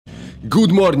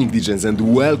Good morning, DJs,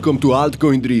 and welcome to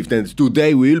Altcoin Drift. And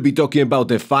today we will be talking about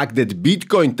the fact that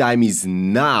Bitcoin time is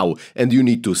now, and you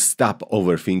need to stop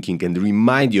overthinking and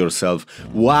remind yourself,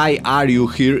 why are you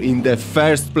here in the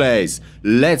first place?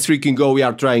 Let's freaking go. We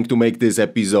are trying to make this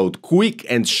episode quick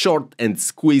and short and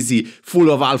squeezy,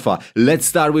 full of alpha. Let's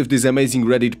start with this amazing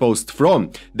Reddit post from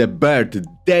the Bird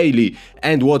Daily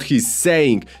and what he's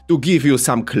saying to give you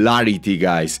some clarity,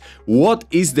 guys. What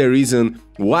is the reason?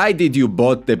 Why did you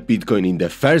bought the Bitcoin in the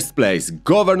first place?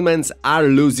 Governments are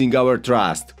losing our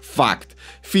trust. Fact.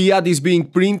 Fiat is being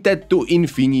printed to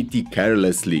infinity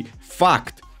carelessly.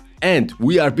 Fact. And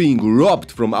we are being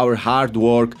robbed from our hard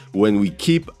work when we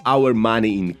keep our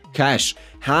money in cash.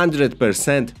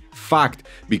 100% fact.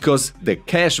 Because the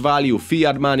cash value,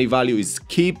 fiat money value is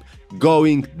keep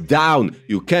going down.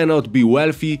 You cannot be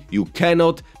wealthy. You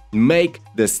cannot make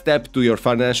the step to your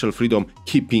financial freedom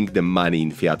keeping the money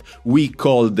in fiat. We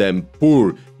call them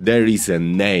poor. There is a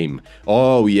name.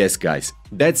 Oh yes, guys,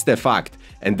 that's the fact.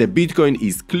 And the Bitcoin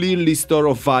is clearly store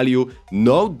of value.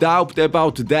 No doubt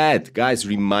about that. Guys,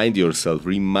 remind yourself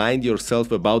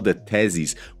about the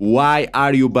thesis. Why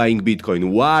are you buying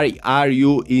Bitcoin? Why are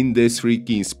you in this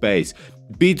freaking space?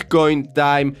 Bitcoin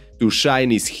time to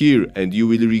shine is here, and you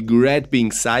will regret being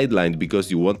sidelined because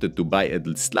you wanted to buy at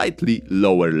slightly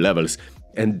lower levels.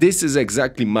 And this is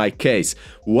exactly my case.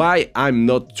 Why I'm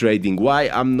not trading, why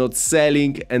I'm not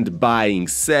selling and buying,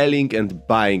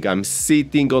 I'm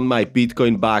sitting on my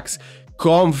Bitcoin box,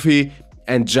 comfy,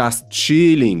 and just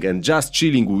chilling.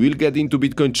 We will get into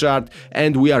Bitcoin chart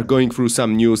and we are going through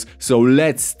some news. So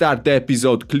let's start the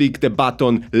episode. Click the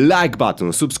button, like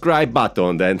button, subscribe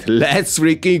button, and let's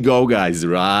freaking go, guys,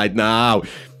 right now.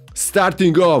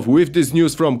 Starting off with this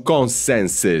news from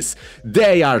Consensys.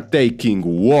 They are taking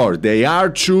war, they are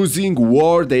choosing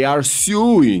war, they are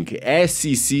suing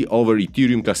SEC over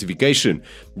Ethereum classification.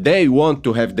 They want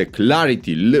to have the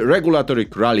clarity, regulatory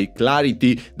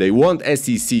clarity. They want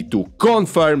SEC to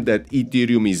confirm that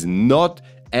Ethereum is not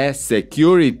a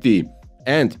security.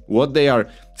 And what they are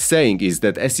saying is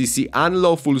that SEC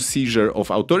unlawful seizure of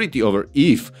authority over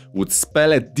ETH would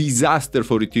spell a disaster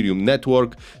for Ethereum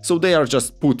network, so they are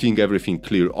just putting everything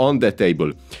clear on the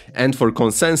table. And for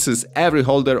Consensys, every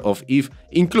holder of ETH,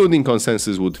 including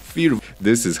Consensys, would fear,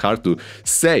 this is hard to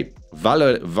say,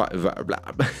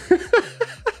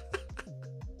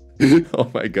 oh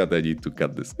my god, I need to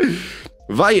cut this.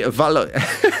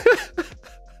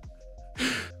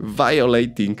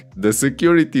 Violating the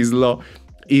securities law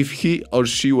if he or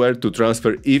she were to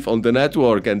transfer ETH on the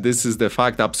network. And this is the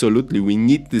fact. Absolutely, we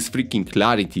need this freaking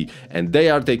clarity, and they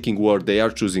are taking war, they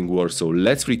are choosing war. So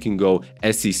let's freaking go.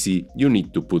 SEC, you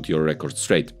need to put your record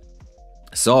straight.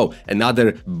 So,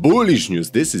 another bullish news.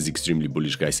 This is extremely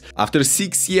bullish, guys. After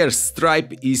 6 years,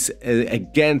 Stripe is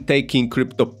again taking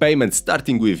crypto payments,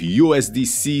 starting with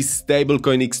USDC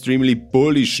stablecoin. Extremely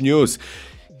bullish news.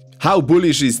 How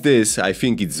bullish is this? I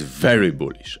think it's very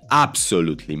bullish.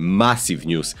 Absolutely massive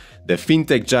news. The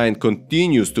fintech giant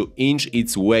continues to inch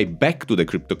its way back to the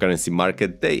cryptocurrency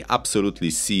market. They absolutely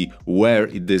see where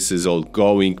this is all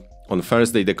going. On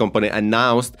Thursday, the company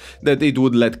announced that it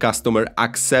would let customers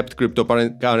accept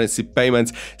cryptocurrency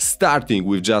payments, starting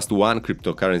with just one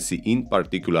cryptocurrency, in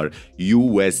particular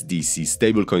USDC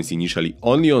stablecoins, initially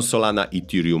only on Solana,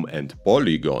 Ethereum, and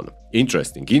Polygon.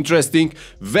 Interesting,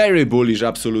 very bullish,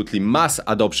 absolutely. Mass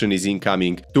adoption is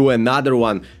incoming. To another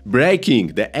one, breaking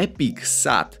the epic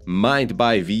SAT mined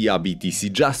by via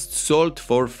BTC just sold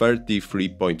for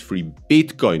 33.3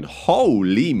 Bitcoin.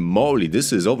 Holy moly,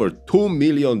 this is over $2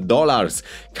 million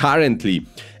currently.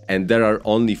 And there are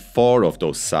only 4 of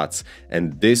those SATs.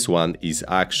 And this one is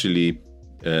actually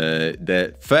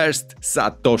the first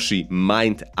Satoshi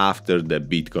mined after the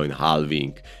Bitcoin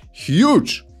halving.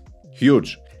 Huge.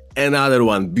 Another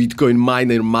one, Bitcoin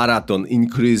miner marathon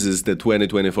increases the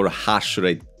 2024 hash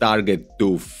rate target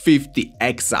to 50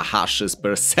 exahashes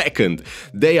per second.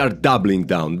 They are doubling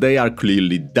down. They are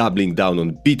clearly doubling down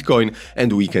on Bitcoin,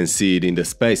 and we can see it in the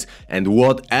space. And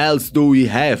what else do we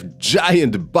have?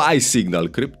 Giant buy signal.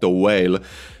 Crypto whale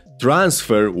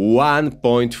transfer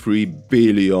 1.3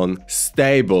 billion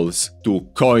stables to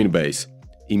Coinbase.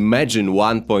 Imagine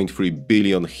 1.3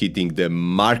 billion hitting the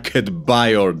market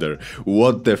buy order.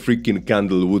 What the freaking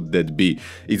candle would that be?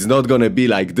 It's not gonna be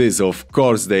like this. Of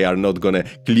course, they are not gonna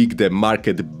click the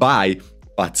market buy,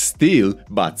 but still,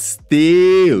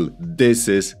 this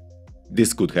is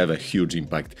this could have a huge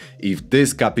impact. If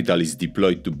this capital is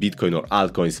deployed to Bitcoin or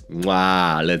altcoins,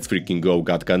 let's freaking go,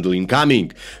 gut candle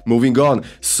incoming. Moving on,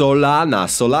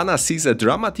 Solana sees a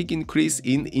dramatic increase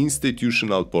in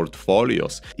institutional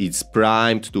portfolios. It's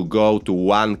primed to go to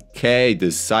 1K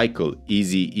this cycle.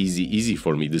 Easy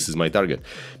for me, this is my target.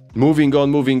 Moving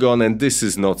on, and this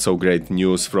is not so great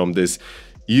news from this.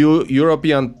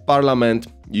 European Parliament,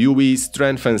 UE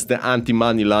strengthens the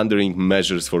anti-money laundering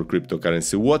measures for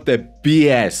cryptocurrency. What a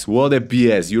BS.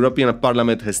 European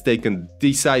Parliament has taken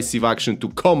decisive action to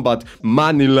combat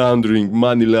money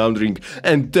laundering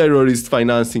and terrorist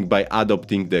financing by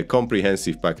adopting the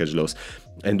comprehensive package laws.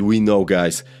 And we know,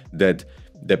 guys, that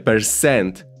the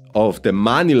percent of the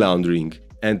money laundering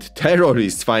and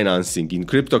terrorist financing in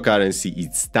cryptocurrency,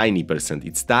 it's tiny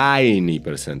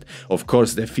percent. Of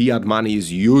course, the fiat money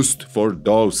is used for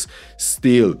those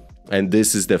still, and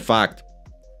this is the fact.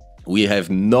 We are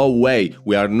no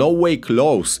way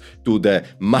close to the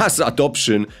mass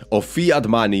adoption of fiat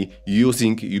money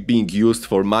being used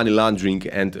for money laundering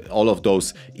and all of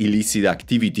those illicit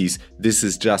activities. This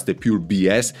is just a pure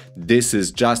BS. This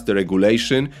is just a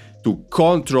regulation to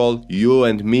control you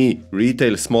and me,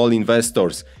 retail small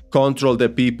investors, control the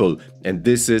people, and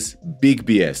this is big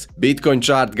BS. Bitcoin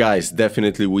chart, guys,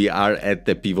 definitely we are at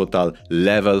the pivotal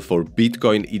level for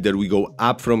Bitcoin. Either we go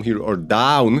up from here or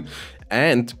down,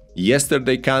 and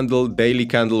yesterday daily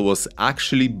candle was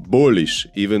actually bullish,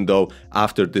 even though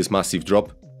after this massive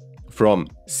drop from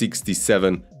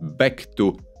 67 back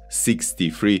to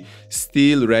 63,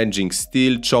 still ranging,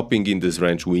 still chopping in this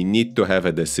range. We need to have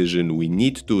a decision. We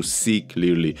need to see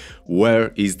clearly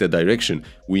where is the direction.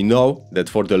 We know that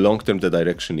for the long term the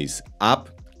direction is up,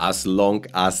 as long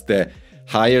as the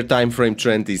higher time frame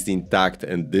trend is intact,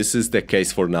 and this is the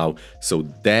case for now. So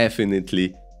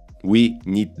definitely we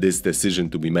need this decision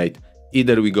to be made.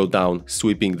 Either we go down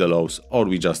sweeping the lows, or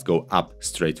we just go up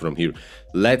straight from here.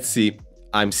 Let's see.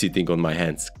 I'm sitting on my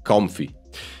hands, comfy.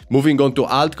 Moving on to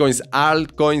altcoins.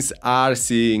 Altcoins are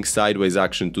seeing sideways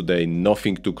action today.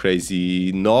 Nothing too crazy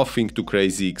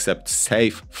except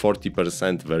safe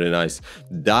 40%, very nice.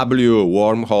 W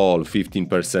wormhole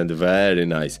 15%, very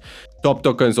nice. Top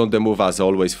tokens on the move as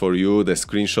always for you, the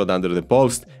screenshot under the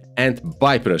post. And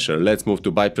buy pressure. Let's move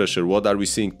to buy pressure. What are we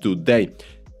seeing today?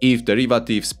 ETH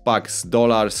derivatives, PAX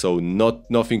dollar, so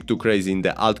nothing too crazy in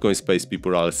the altcoin space.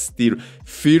 People are still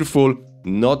fearful,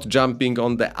 not jumping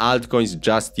on the altcoins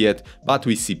just yet, but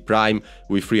we see Prime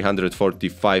with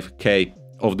 345k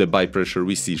of the buy pressure.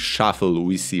 We see Shuffle,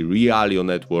 we see Realio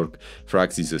network,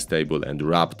 Fraxis is stable, and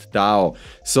Wrapped DAO.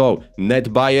 So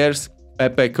net buyers,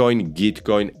 Pepecoin,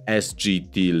 Gitcoin,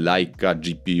 SGT, Laika,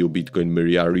 GPU, Bitcoin,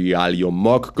 Miria, Realio,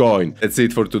 Mockcoin. That's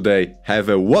it for today. Have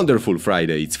a wonderful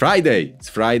Friday. It's Friday,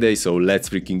 so let's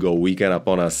freaking go. Weekend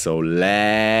upon us, so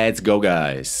let's go,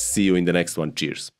 guys. See you in the next one. Cheers.